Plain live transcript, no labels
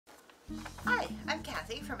Hi, I'm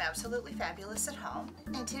Kathy from Absolutely Fabulous at Home,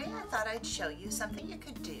 and today I thought I'd show you something you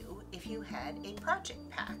could do if you had a project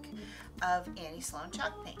pack of Annie Sloan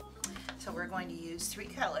chalk paint. So we're going to use 3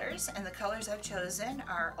 colors, and the colors I've chosen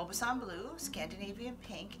are Aubusson Blue, Scandinavian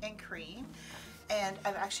Pink, and Cream. And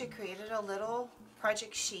I've actually created a little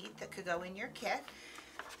project sheet that could go in your kit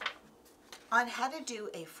on how to do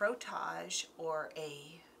a frottage or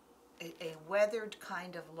a weathered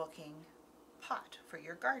kind of looking pot for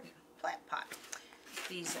your garden, plant pot.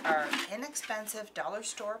 These are inexpensive dollar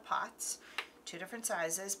store pots, 2 different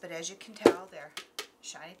sizes, but as you can tell, they're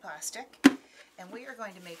shiny plastic. And we are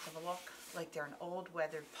going to make them look like they're an old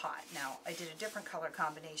weathered pot. Now, I did a different color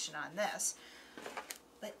combination on this,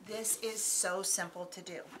 but this is so simple to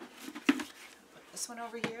do. Put this one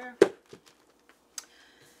over here.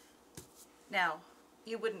 Now,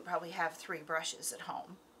 you wouldn't probably have 3 brushes at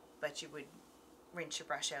home, but you would rinse your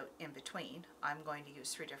brush out in between. I'm going to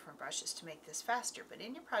use 3 different brushes to make this faster, but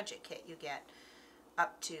in your project kit you get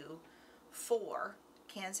up to 4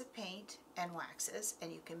 cans of paint and waxes,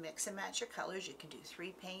 and you can mix and match your colors. You can do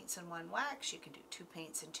 3 paints and 1 wax, you can do 2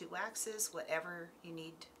 paints and 2 waxes, whatever you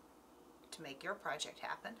need to make your project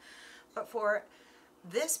happen. But for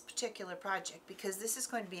this particular project, because this is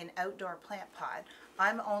going to be an outdoor plant pot,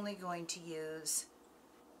 I'm only going to use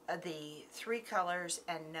the 3 colors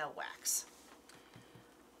and no wax.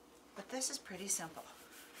 But this is pretty simple.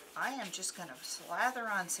 I am just going to slather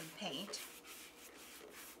on some paint,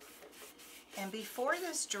 and before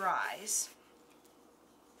this dries,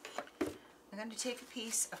 I'm going to take a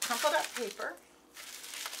piece of crumpled up paper,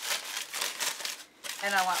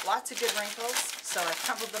 and I want lots of good wrinkles, so I've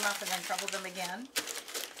crumpled them up and then crumpled them again,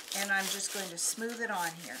 and I'm just going to smooth it on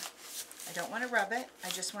here. I don't want to rub it, I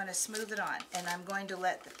just want to smooth it on, and I'm going to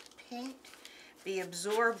let the paint be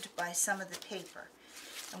absorbed by some of the paper.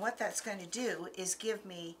 And what that's going to do is give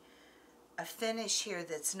me a finish here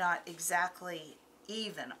that's not exactly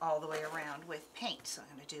even all the way around with paint. So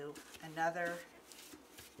I'm going to do another,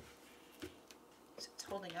 so it's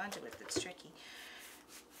holding on to it that's tricky.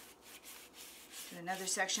 Do another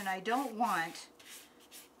section. I don't want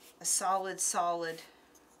a solid paint.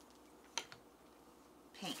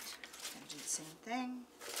 I'm going to do the same thing.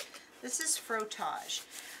 This is frottage.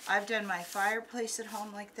 I've done my fireplace at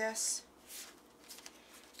home like this.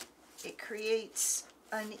 It creates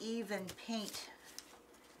uneven paint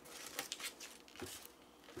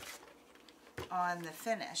on the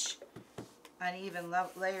finish, uneven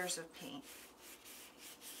layers of paint.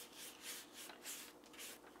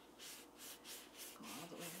 Go all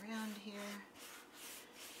the way around here.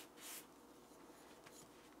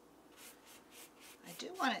 I do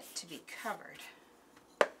want it to be covered.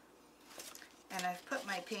 And I've put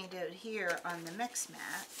my paint out here on the mix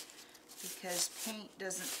mat because paint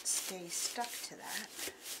doesn't stay stuck to that.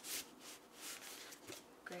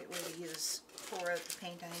 Great way to use pour out the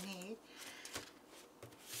paint I need.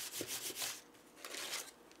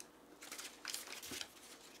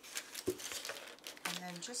 And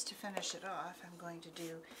then just to finish it off, I'm going to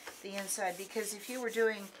do the inside, because if you were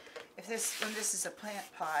doing, when this is a plant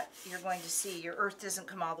pot, you're going to see your earth doesn't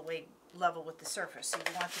come all the way level with the surface, so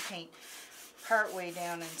you want the paint part way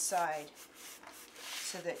down inside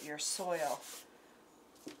so that your soil.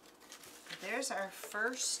 There's our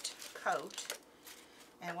first coat,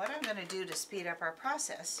 and what I'm going to do to speed up our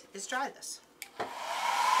process is dry this. I'm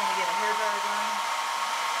going to get a hairdryer going.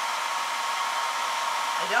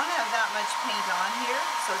 I don't have that much paint on here,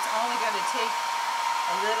 so it's only going to take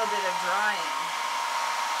a little bit of drying.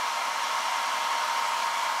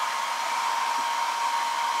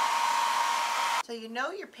 So you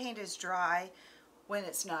know your paint is dry when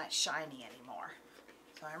it's not shiny anymore.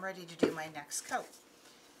 So I'm ready to do my next coat.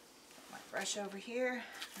 Put my brush over here.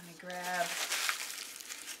 Let me grab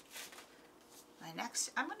my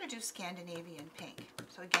next. I'm going to do Scandinavian Pink.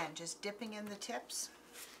 So again, just dipping in the tips,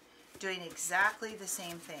 doing exactly the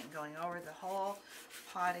same thing, going over the whole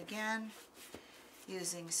pot again,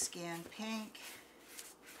 using Scan Pink.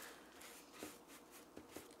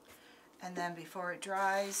 And then before it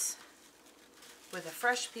dries, with a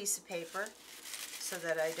fresh piece of paper, so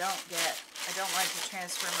that I don't like to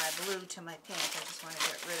transfer my blue to my pink. I just want to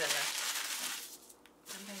get rid of the,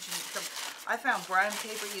 sometimes you need, I found brown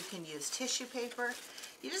paper, you can use tissue paper.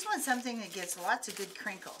 You just want something that gets lots of good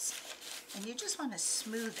crinkles, and you just want to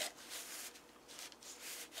smooth it.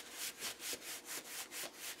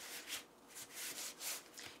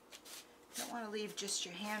 You don't want to leave just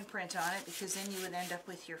your handprint on it, because then you would end up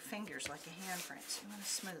with your fingers like a handprint. So you want to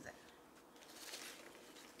smooth it.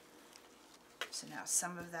 So now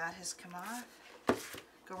some of that has come off.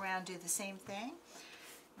 Go around, do the same thing.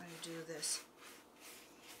 I'm going to do this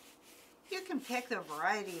can pick the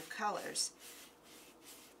variety of colors,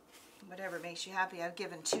 whatever makes you happy. I've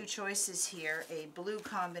given two choices here, a blue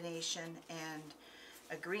combination and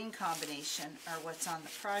a green combination are what's on the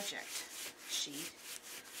project sheet.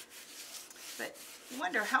 But you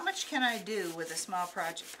wonder, how much can I do with a small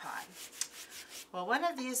project pot? Well, one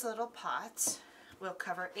of these little pots will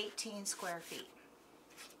cover 18 square feet.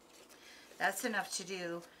 That's enough to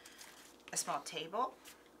do a small table,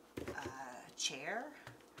 a chair,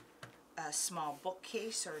 a small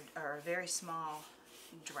bookcase, or a very small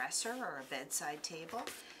dresser or a bedside table.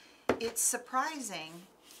 It's surprising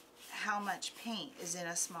how much paint is in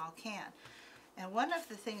a small can. And one of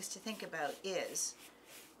the things to think about is,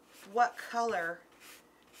 what color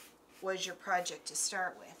was your project to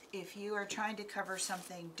start with? If you are trying to cover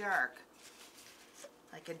something dark,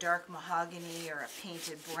 like a dark mahogany or a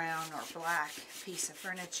painted brown or black piece of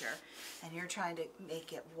furniture, and you're trying to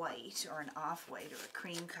make it white or an off-white or a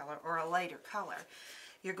cream color or a lighter color,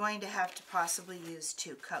 you're going to have to possibly use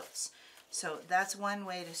two coats. So that's one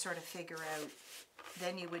way to sort of figure out.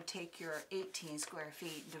 Then you would take your 18 square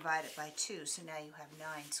feet and divide it by 2, so now you have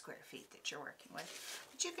 9 square feet that you're working with.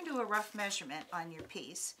 But you can do a rough measurement on your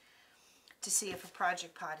piece to see if a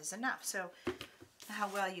project pot is enough. So how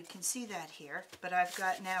well you can see that here, but I've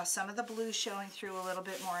got now some of the blue showing through a little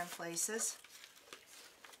bit more in places,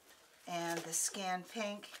 and the Scandinavian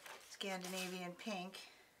pink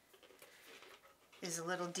is a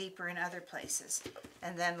little deeper in other places.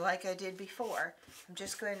 And then, like I did before, I'm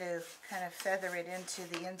just going to kind of feather it into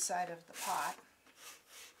the inside of the pot.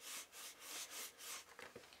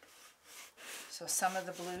 So some of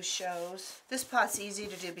the blue shows. This pot's easy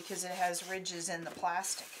to do because it has ridges in the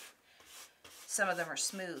plastic. Some of them are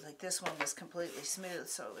smooth, like this one was completely smooth,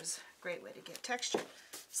 so it was a great way to get texture.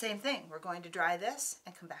 Same thing, we're going to dry this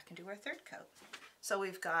and come back and do our third coat. So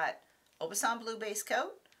we've got Aubusson blue base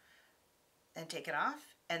coat, and take it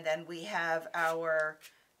off, and then we have our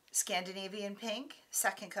Scandinavian pink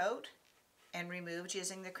second coat, and removed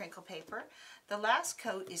using the crinkle paper. The last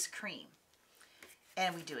coat is cream,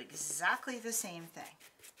 and we do exactly the same thing.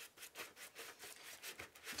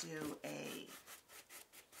 Do a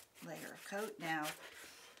layer of coat. Now,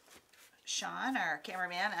 Sean, our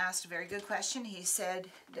cameraman, asked a very good question. He said,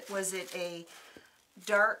 was it a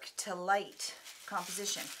dark to light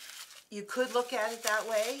composition? You could look at it that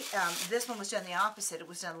way. This one was done the opposite. It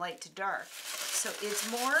was done light to dark. So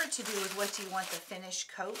it's more to do with what do you want the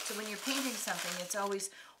finished coat. So when you're painting something, it's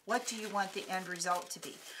always, what do you want the end result to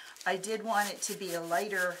be? I did want it to be a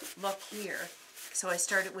lighter look here. So I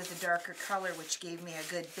started with a darker color, which gave me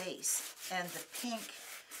a good base. And the pink,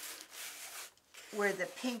 where the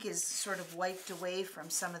pink is sort of wiped away from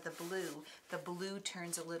some of the blue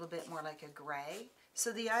turns a little bit more like a gray.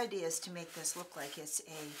 So the idea is to make this look like it's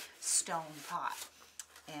a stone pot,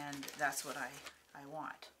 and that's what I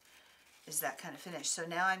want, is that kind of finish. So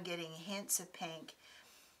now I'm getting hints of pink,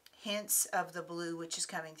 hints of the blue, which is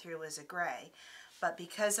coming through as a gray, but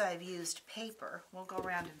because I've used paper, we'll go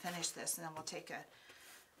around and finish this, and then we'll take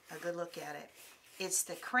a good look at it. It's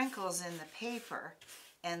the crinkles in the paper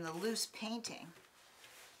and the loose painting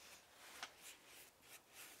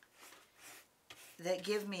that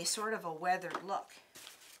give me sort of a weathered look.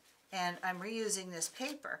 And I'm reusing this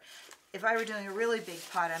paper. If I were doing a really big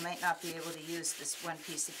pot, I might not be able to use this one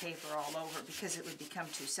piece of paper all over because it would become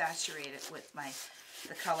too saturated with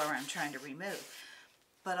the color I'm trying to remove.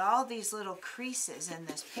 But all these little creases in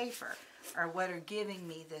this paper are what are giving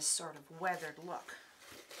me this sort of weathered look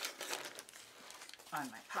on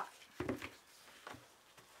my pot.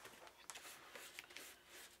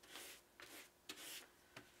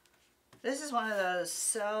 This is one of those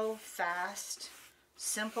so fast,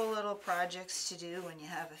 simple little projects to do when you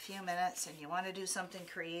have a few minutes and you want to do something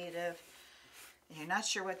creative and you're not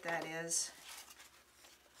sure what that is.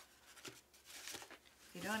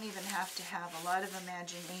 You don't even have to have a lot of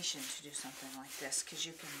imagination to do something like this, because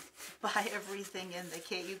you can buy everything in the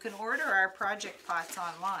kit. You can order our project pots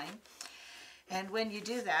online, and when you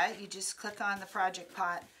do that, you just click on the project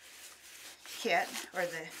pot kit, or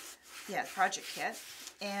the project kit,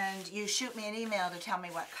 and you shoot me an email to tell me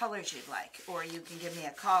what colors you'd like, or you can give me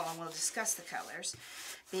a call and we'll discuss the colors,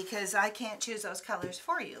 because I can't choose those colors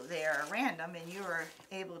for you. They are random and you are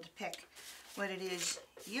able to pick what it is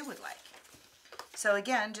you would like. So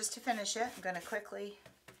again, just to finish it, I'm going to quickly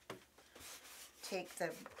take the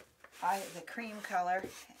cream color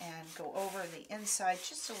and go over the inside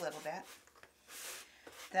just a little bit.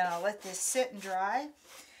 Then I'll let this sit and dry.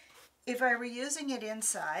 If I were using it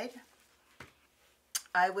inside,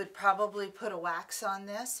 I would probably put a wax on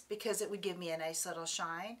this because it would give me a nice little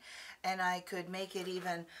shine. And I could make it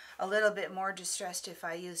even a little bit more distressed if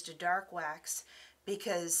I used a dark wax,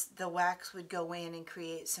 because the wax would go in and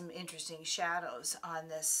create some interesting shadows on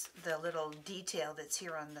this, the little detail that's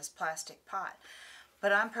here on this plastic pot.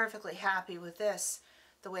 But I'm perfectly happy with this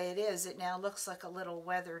the way it is. It now looks like a little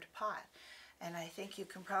weathered pot. And I think you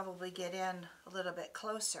can probably get in a little bit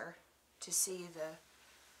closer to see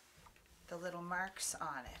the little marks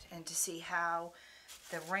on it, and to see how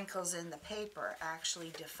the wrinkles in the paper actually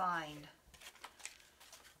define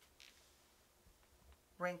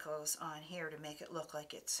wrinkles on here to make it look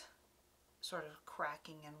like it's sort of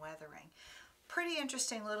cracking and weathering. Pretty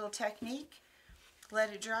interesting little technique.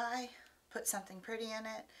 Let it dry, put something pretty in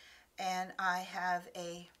it, and I have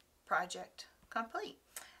a project complete.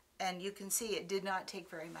 And you can see it did not take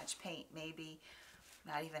very much paint, maybe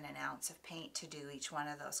not even an ounce of paint to do each one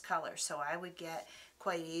of those colors. So I would get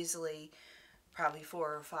quite easily probably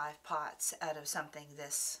 4 or 5 pots out of something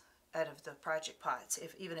this, out of the project pots,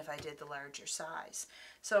 even if I did the larger size.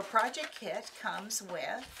 So a project kit comes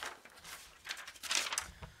with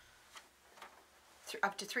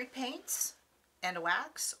up to 3 paints and a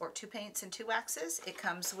wax, or 2 paints and 2 waxes. It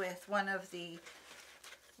comes with one of the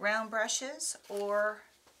round brushes or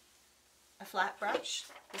a flat brush.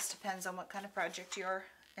 This depends on what kind of project you're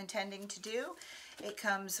intending to do. It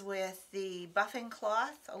comes with the buffing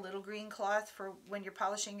cloth, a little green cloth for when you're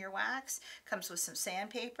polishing your wax. Comes with some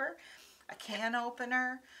sandpaper, a can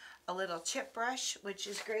opener, a little chip brush, which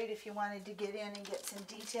is great if you wanted to get in and get some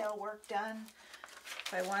detail work done.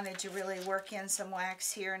 If I wanted to really work in some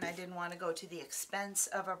wax here and I didn't want to go to the expense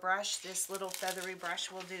of a brush, this little feathery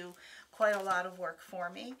brush will do quite a lot of work for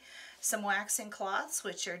me. Some waxing cloths,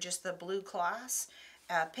 which are just the blue cloths,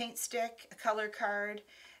 a paint stick, a color card,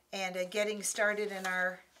 and a getting started in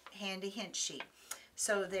our handy hint sheet.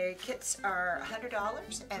 So their kits are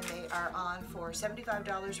 $100 and they are on for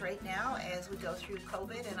 $75 right now as we go through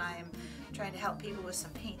COVID, and I am trying to help people with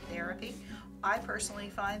some paint therapy. I personally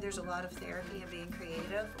find there's a lot of therapy in being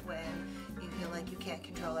creative when you feel like you can't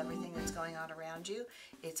control everything that's going on around you.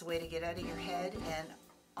 It's a way to get out of your head and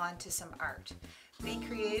onto some art. Be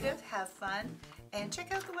creative, have fun, and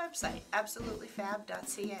check out the website,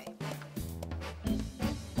 absolutelyfab.ca.